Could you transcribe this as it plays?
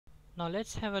Now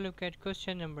let's have a look at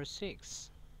question number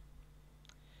 6.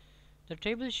 The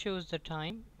table shows the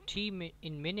time t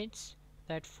in minutes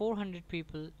that 400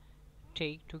 people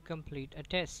take to complete a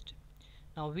test.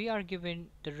 Now we are given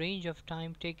the range of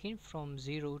time taken from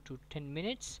 0 to 10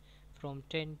 minutes, from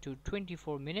 10 to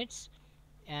 24 minutes,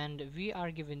 and we are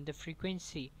given the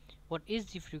frequency. What is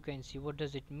the frequency? What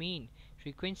does it mean?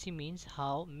 Frequency means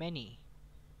how many.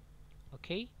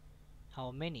 Okay, how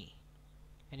many,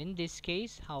 and in this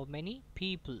case how many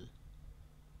people.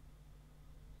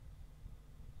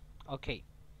 Okay,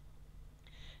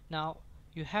 now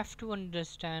you have to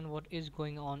understand what is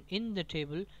going on in the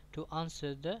table to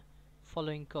answer the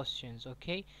following questions.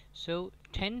 Okay, so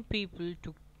 10 people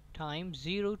took time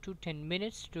 0 to 10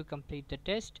 minutes to complete the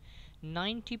test.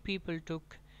 90 people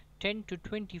took 10 to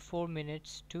 24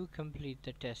 minutes to complete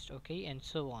the test. Okay, and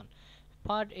so on.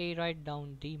 Part A, write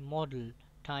down the model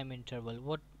time interval.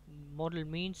 What model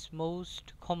means?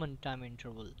 Most common time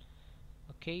interval.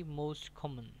 Okay, most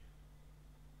common.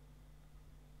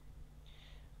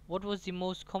 What was the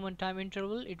most common time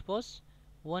interval? It was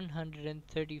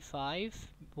 135.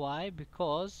 Why?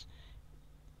 Because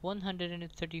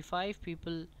 135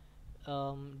 people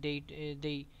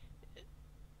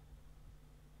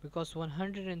because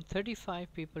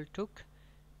 135 people took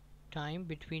time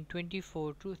between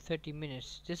 24 to 30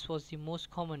 minutes. This was the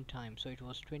most common time, so it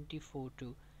was 24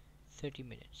 to 30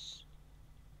 minutes.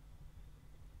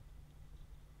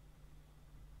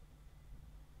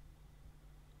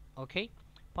 Okay,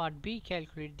 part B,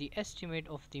 calculate the estimate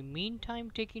of the mean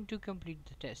time taken to complete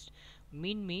the test.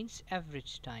 Mean means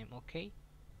average time. Okay,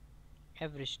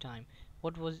 average time.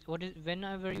 What is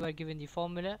whenever you are given the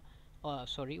formula,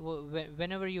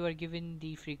 whenever you are given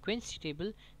the frequency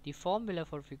table, the formula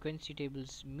for frequency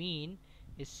tables mean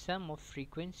is sum of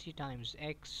frequency times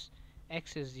x.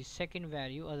 X is the second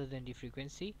value other than the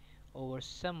frequency, over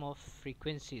sum of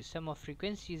frequencies. Sum of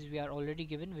frequencies we are already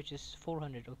given, which is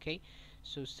 400. Okay,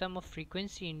 so sum of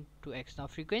frequency into x. Now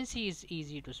frequency is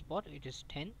easy to spot, it is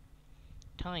 10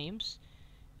 times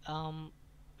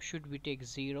should we take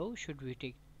 0? Should we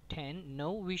take 10?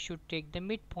 No, we should take the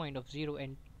midpoint of 0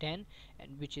 and 10,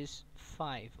 and which is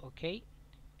 5. Okay,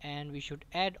 and we should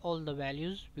add all the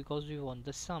values because we want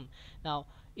the sum. Now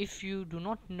if you do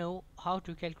not know how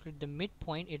to calculate the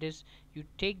midpoint, it is you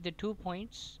take the 2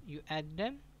 points, you add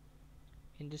them.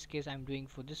 In this case I'm doing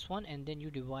for this one, and then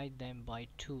you divide them by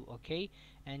 2. Okay,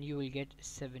 and you will get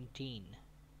 17.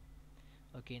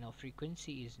 Okay, now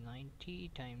frequency is 90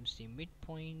 times the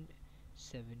midpoint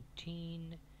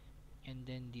 17, and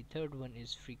then the third one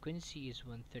is frequency is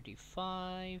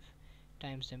 135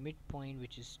 times the midpoint,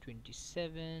 which is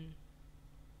 27,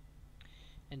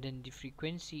 and then the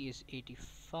frequency is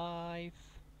 85,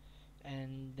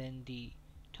 and then the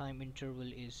time interval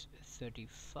is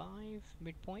 35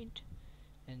 midpoint,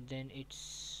 and then it's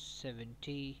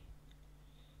 70,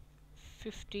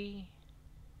 50,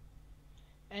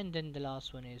 and then the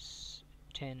last one is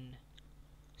 10,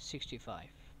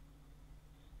 65.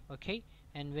 Okay,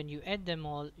 and when you add them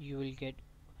all you will get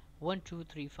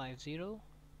 12350,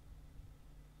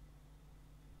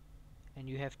 and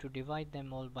you have to divide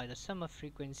them all by the sum of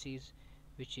frequencies,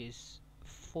 which is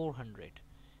 400,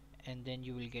 and then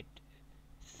you will get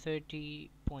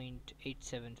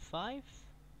 30.875,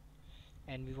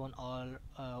 and we want all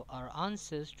our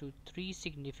answers to 3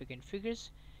 significant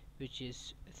figures, which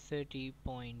is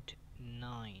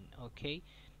 30.9. Okay,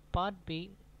 part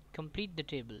B, complete the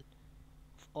table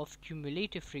of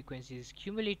cumulative frequencies.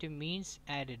 Cumulative means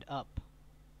added up.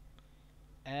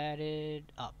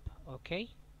 Okay,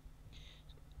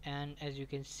 and as you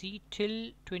can see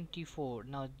till 24.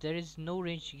 Now there is no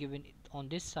range given on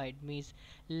this side, means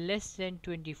less than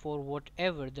 24,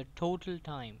 whatever the total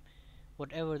time,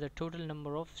 whatever the total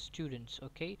number of students.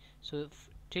 Okay, so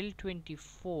till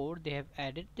 24 they have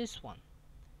added this one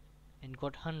and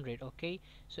got 100. Okay,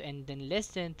 so and then less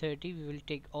than 30 we will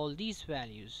take all these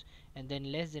values, and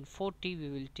then less than 40 we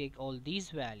will take all these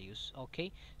values.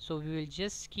 Okay, so we will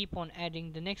just keep on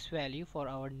adding the next value for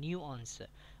our new answer.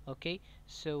 Okay,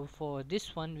 so for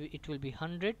this one it will be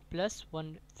 100 plus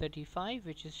 135,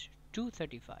 which is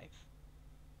 235.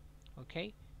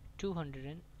 Okay,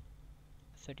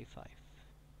 235,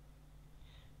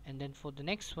 and then for the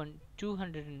next one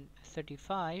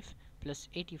 235 plus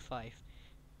 85,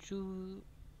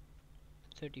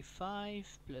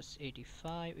 235 plus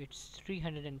 85, it's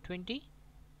 320.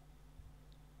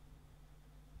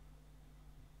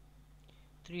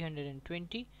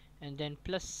 320, and then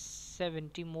plus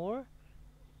 70 more,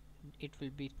 it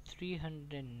will be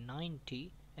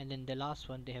 390, and then the last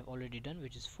one they have already done,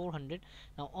 which is 400.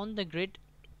 Now on the grid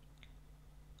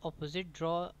opposite,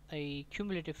 draw a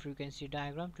cumulative frequency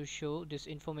diagram to show this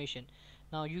information.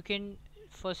 Now you can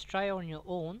first try on your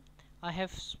own. I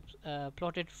have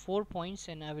plotted 4 points,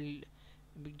 and I will,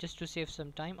 just to save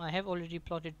some time, I have already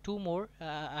plotted 2 more.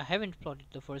 I haven't plotted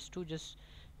the first 2, just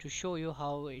to show you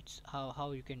how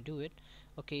you can do it.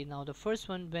 Okay, now the first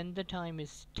one, when the time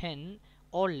is 10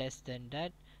 or less than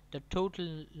that, the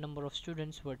total number of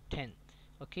students were 10.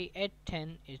 Okay, at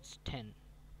 10 it's 10.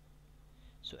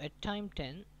 So at time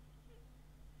 10,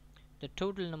 the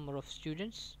total number of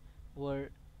students were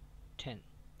 10.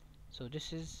 So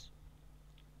this is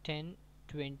 10,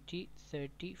 20,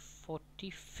 30, 40,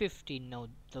 50. Now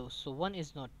those, so 1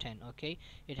 is not 10. Okay,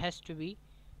 it has to be,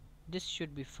 this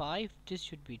should be 5, this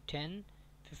should be 10,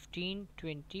 15,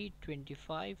 20,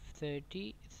 25,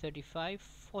 30, 35,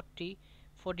 40,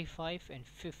 45 and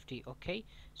 50. Okay,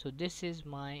 so this is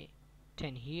my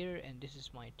 10 here, and this is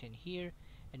my 10 here,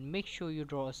 and make sure you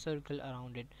draw a circle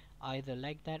around it, either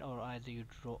like that or either you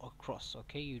draw a cross.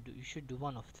 Okay, you should do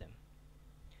one of them.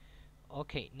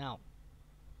 Okay, now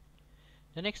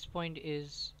the next point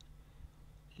is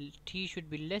t should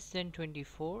be less than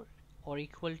 24 or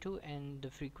equal to, and the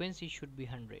frequency should be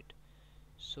 100.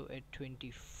 So at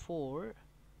 24,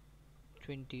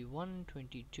 21,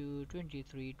 22,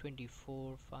 23,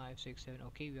 24, 5, 6, 7.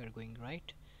 Okay, we are going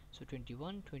right. So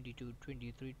 21, 22,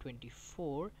 23,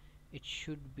 24, it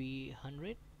should be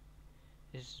 100.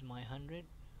 This is my 100.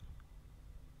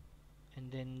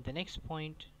 And then the next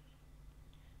point,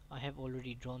 I have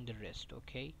already drawn the rest.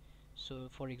 Okay, so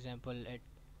for example, at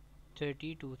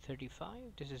 30 to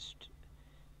 35, this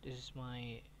is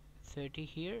my 30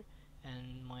 here,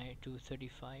 and my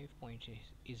 235 point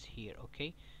is here.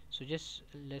 Okay, so just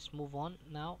let's move on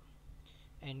now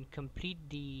and complete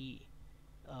the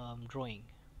drawing.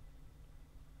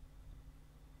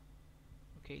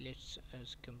 Okay,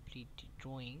 let's complete the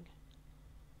drawing.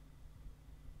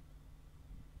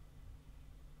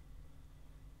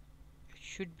 It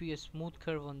should be a smooth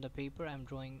curve on the paper. I'm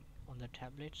drawing on the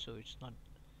tablet, so it's not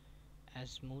as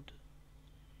smooth.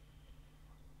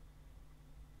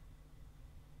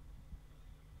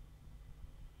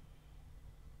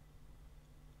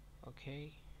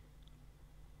 Okay,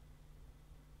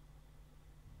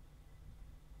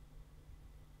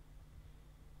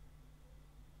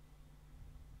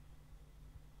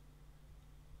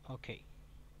 okay.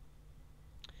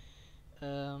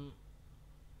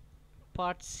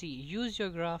 Part C, use your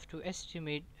graph to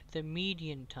estimate the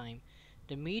median time.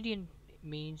 The median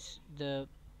means the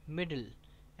middle,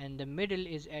 and the middle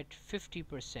is at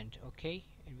 50%. Okay,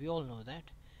 and we all know that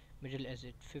middle is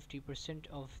at 50%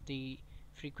 of the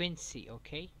frequency.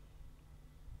 Okay,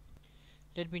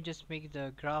 let me just make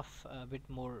the graph a bit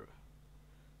more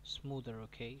smoother.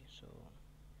 Okay, so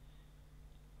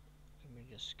let me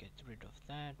just get rid of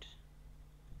that.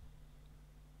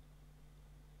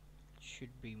 It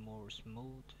should be more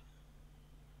smooth.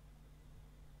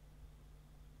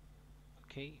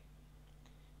 Okay,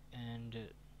 and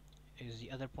is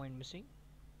the other point missing?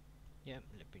 Yeah,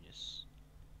 let me just,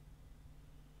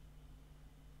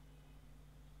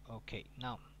 okay,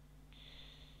 now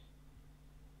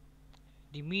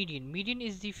the median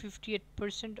is the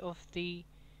 58% of the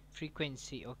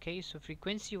frequency. Okay, so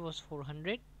frequency was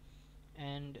 400,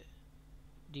 and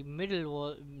the middle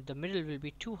will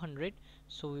be 200,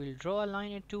 so we will draw a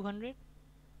line at 200.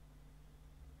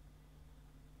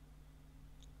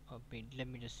 Okay, let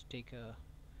me just take a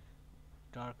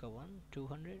darker one.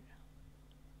 200.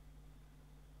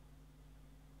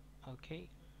 Okay,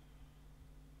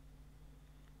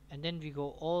 and then we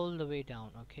go all the way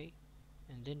down. Okay,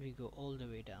 and then we go all the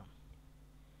way down,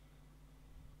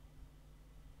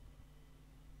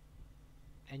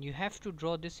 and you have to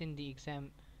draw this in the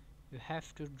exam. You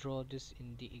have to draw this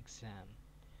in the exam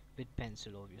with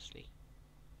pencil, obviously.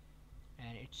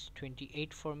 And it's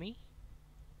 28 for me.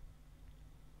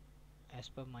 As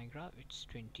per my graph, it's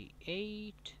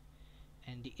 28,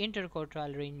 and the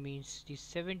interquartile range means the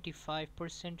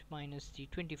 75% minus the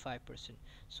 25%.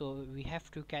 So we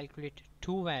have to calculate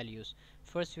two values.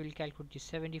 First we will calculate the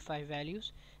 75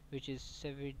 values, which is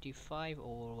 75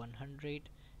 over 100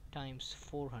 times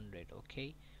 400.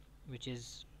 Okay, which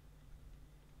is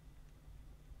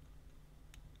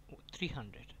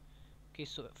 300. Okay,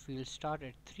 so if we will start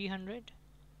at 300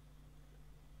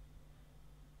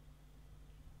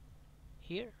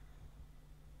 here,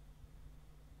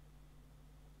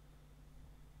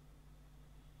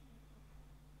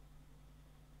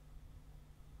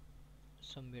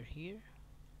 somewhere here,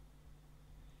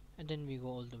 and then we go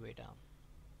all the way down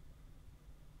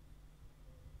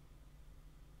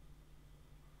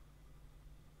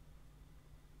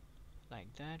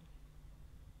like that.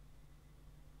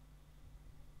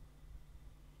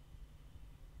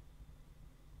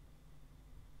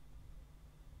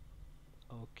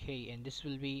 Okay, and this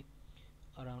will be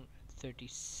around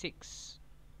 36.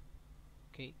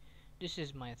 Okay, this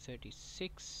is my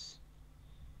 36.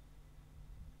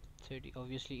 30,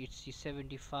 obviously it's the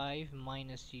 75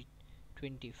 minus the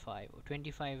 25.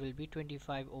 25 will be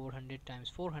 25 over 100 times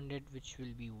 400, which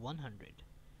will be 100.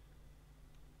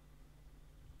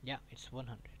 Yeah, it's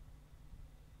 100.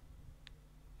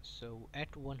 So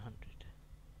at 100,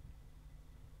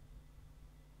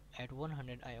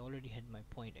 I already had my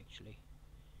point actually.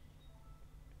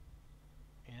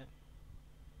 Yeah,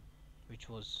 which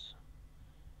was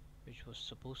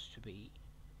supposed to be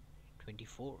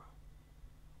 24.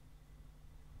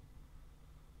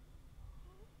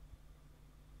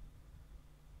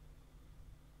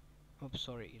 Oops,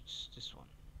 sorry, it's this one.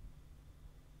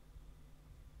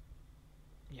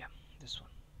 Yeah, this one.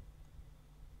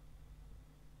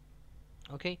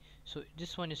 Okay, so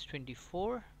this one is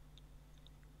 24.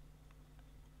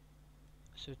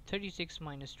 So 36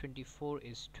 minus 24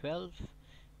 is 12.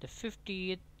 The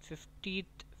 50th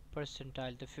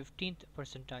percentile, the 15th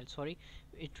percentile, sorry,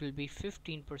 it will be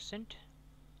 15%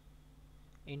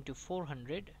 into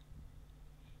 400.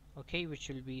 Okay, which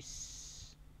will be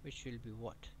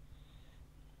what?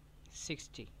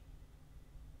 60.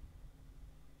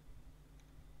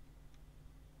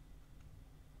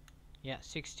 Yeah,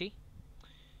 60.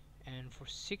 And for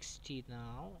 60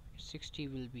 now, 60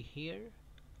 will be here.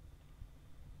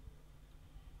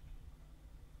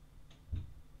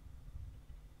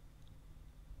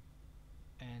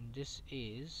 And this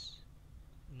is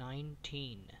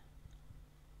 19.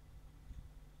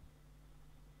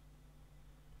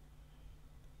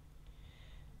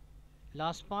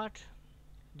 Last part,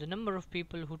 the number of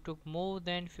people who took more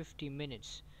than 50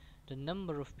 minutes. The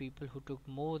number of people who took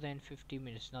more than 50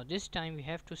 minutes. Now this time we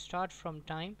have to start from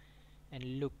time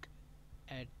and look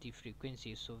at the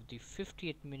frequency. So the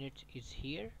 50th minute is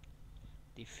here.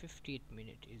 The 50th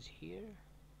minute is here.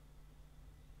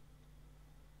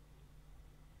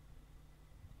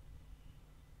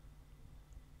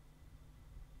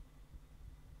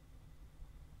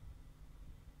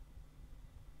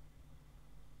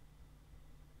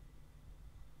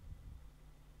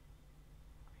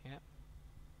 Yeah.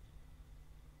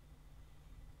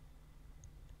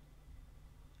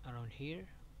 Around here.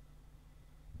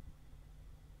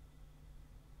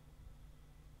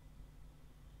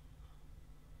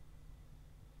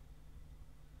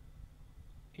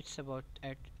 It's about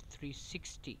at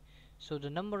 360. So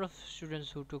the number of students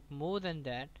who took more than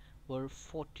that were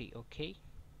 40. Okay,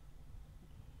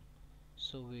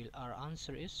 so our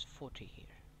answer is 40 here.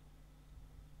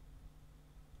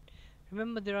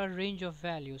 Remember, there are range of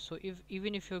values, so if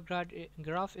even if your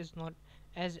graph is not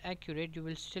as accurate, you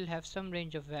will still have some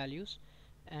range of values.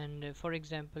 And for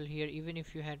example here, even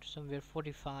if you had somewhere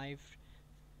 45,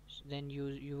 then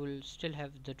you will still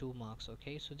have the 2 marks.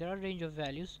 Okay, so there are range of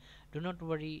values. Do not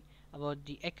worry about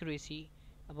the accuracy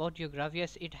about your graph.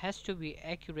 Yes, it has to be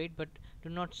accurate, but do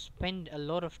not spend a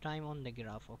lot of time on the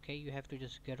graph. Okay, you have to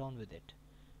just get on with it.